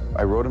me. So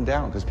I wrote them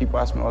down, because people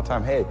ask me all the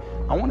time, hey,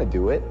 I want to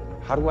do it.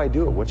 How do I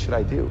do it? What should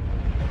I do?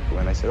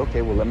 And I said,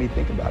 okay, well, let me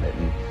think about it,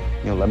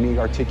 and let me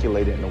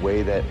articulate it in a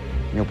way that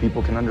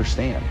people can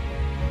understand.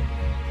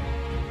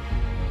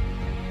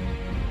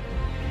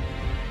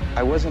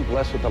 I wasn't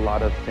blessed with a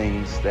lot of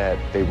things that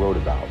they wrote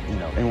about.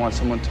 They want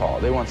someone tall,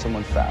 they want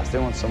someone fast, they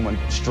want someone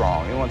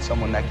strong, they want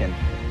someone that can,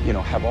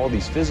 have all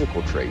these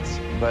physical traits.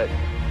 But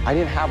I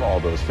didn't have all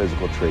those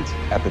physical traits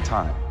at the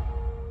time.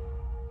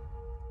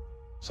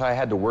 So I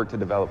had to work to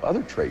develop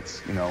other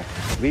traits,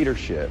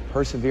 leadership,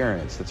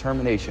 perseverance,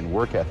 determination,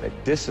 work ethic,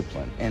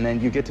 discipline. And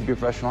then you get to be a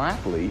professional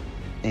athlete,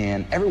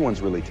 and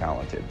everyone's really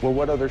talented. Well,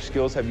 what other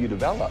skills have you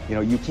developed?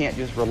 You can't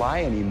just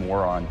rely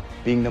anymore on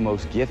being the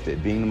most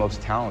gifted, being the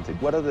most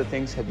talented. What other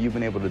things have you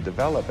been able to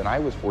develop? And I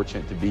was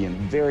fortunate to be in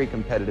very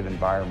competitive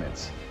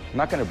environments. I'm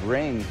not going to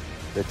bring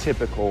the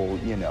typical,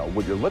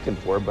 what you're looking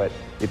for, but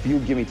if you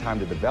give me time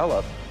to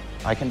develop,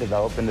 I can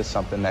develop into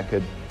something that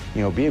could,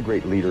 be a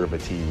great leader of a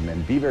team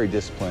and be very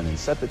disciplined and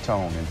set the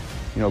tone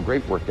and,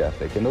 great work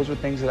ethic. And those were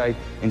things that I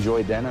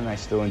enjoyed then, and I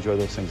still enjoy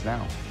those things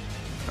now.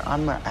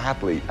 I'm an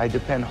athlete. I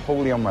depend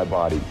wholly on my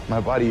body.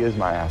 My body is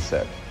my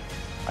asset.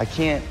 I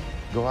can't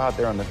go out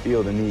there on the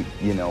field and eat,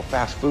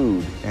 fast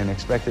food and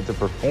expect it to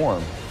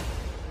perform.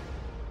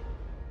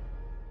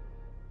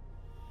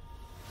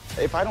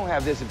 if I don't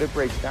have this, if it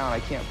breaks down, I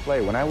can't play.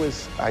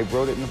 I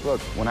wrote it in the book,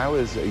 when I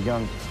was a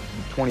young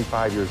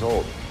 25 years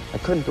old, I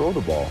couldn't throw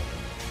the ball.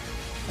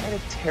 I had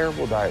a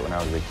terrible diet when I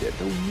was a kid,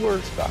 the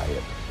worst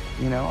diet,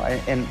 you know,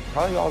 and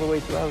probably all the way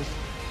through I was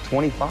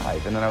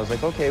 25. And then I was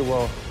like, okay,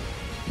 well,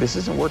 this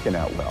isn't working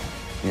out well.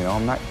 You know,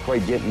 I'm not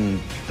quite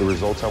getting the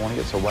results I want to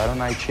get, so why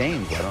don't I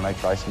change? Why don't I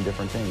try some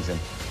different things? And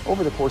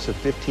over the course of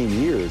 15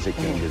 years, it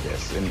came to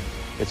this. And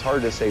it's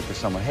hard to say for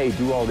someone, hey,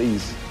 do all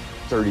these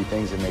 30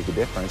 things and make a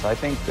difference. I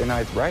think the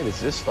night's right.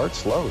 It's just start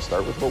slow.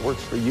 Start with what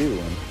works for you,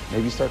 and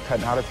maybe start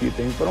cutting out a few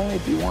things, but only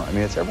if you want. I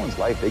mean, it's everyone's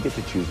life. They get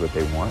to choose what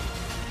they want.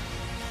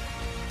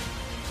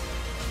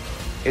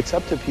 It's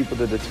up to people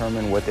to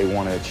determine what they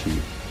want to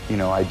achieve. You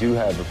know, I do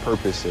have a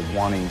purpose of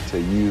wanting to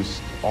use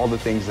all the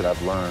things that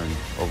I've learned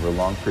over a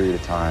long period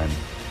of time,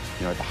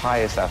 you know, at the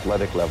highest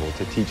athletic level,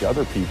 to teach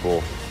other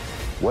people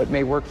what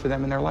may work for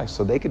them in their life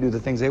so they could do the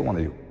things they want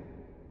to do.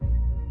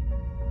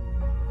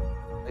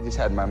 I just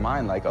had in my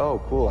mind like,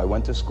 oh, cool, I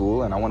went to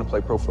school and I want to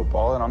play pro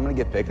football and I'm going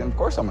to get picked, and of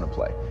course I'm going to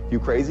play. You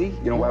crazy?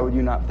 You know, why would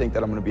you not think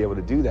that I'm going to be able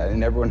to do that?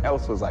 And everyone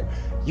else was like,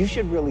 you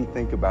should really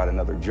think about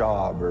another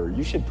job, or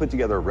you should put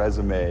together a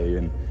resume.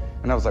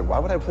 And I was like, why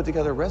would I put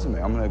together a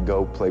resume? I'm going to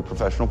go play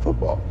professional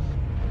football.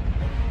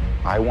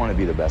 I want to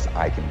be the best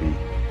I can be.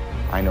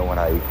 I know when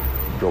I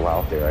go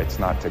out there, it's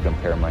not to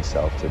compare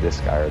myself to this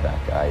guy or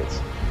that guy. It's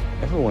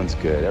everyone's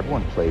good.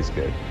 Everyone plays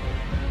good.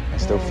 I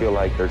still feel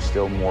like there's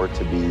still more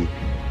to be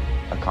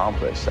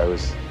accomplished. I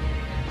was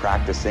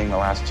practicing the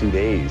last 2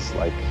 days,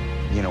 like,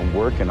 you know,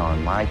 working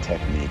on my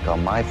technique,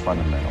 on my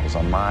fundamentals,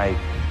 on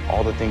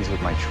all the things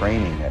with my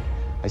training that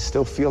I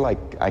still feel like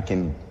I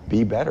can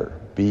be better,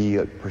 be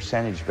a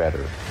percentage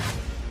better.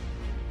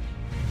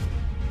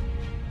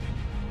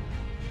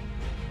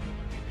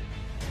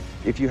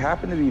 If you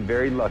happen to be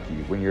very lucky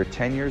when you're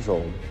 10 years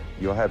old,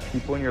 you'll have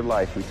people in your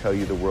life who tell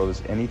you the world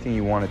is anything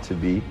you want it to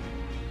be,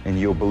 and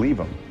you'll believe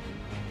them.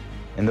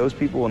 And those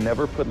people will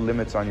never put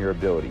limits on your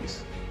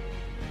abilities.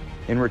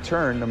 In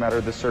return, no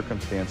matter the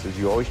circumstances,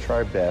 you always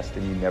try best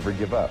and you never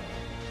give up,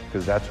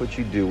 because that's what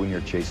you do when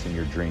you're chasing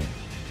your dream.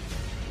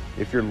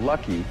 If you're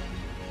lucky,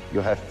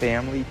 you'll have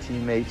family,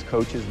 teammates,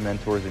 coaches,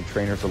 mentors, and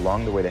trainers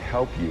along the way to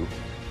help you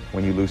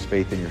when you lose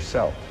faith in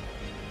yourself,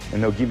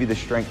 and they'll give you the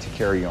strength to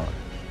carry on.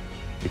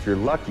 If you're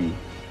lucky,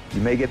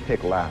 you may get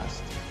picked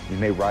last. You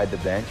may ride the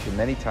bench, and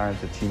many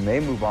times the team may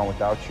move on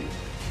without you.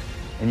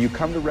 And you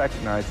come to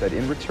recognize that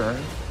in return,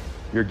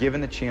 you're given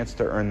the chance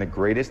to earn the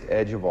greatest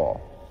edge of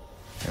all,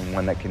 and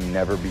one that can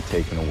never be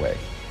taken away.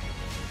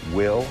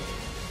 Will,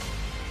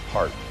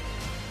 heart.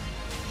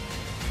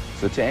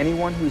 So to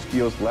anyone who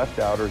feels left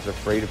out or is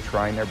afraid of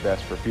trying their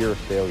best for fear of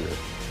failure,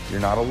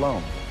 you're not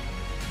alone.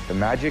 The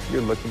magic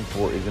you're looking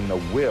for is in the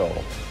will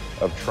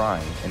of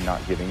trying and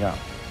not giving up.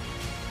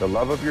 The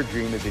love of your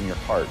dream is in your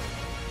heart.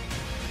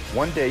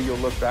 One day you'll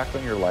look back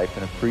on your life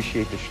and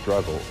appreciate the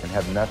struggle and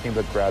have nothing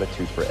but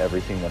gratitude for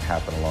everything that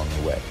happened along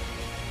the way.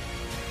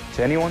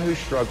 To anyone who's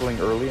struggling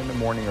early in the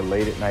morning or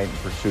late at night in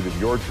pursuit of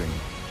your dream,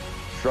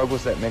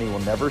 struggles that many will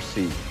never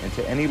see, and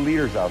to any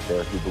leaders out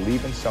there who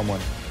believe in someone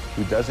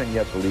who doesn't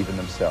yet believe in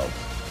themselves,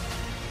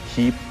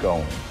 keep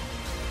going.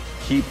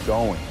 Keep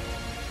going,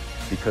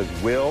 because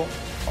will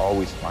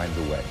always finds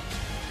a way.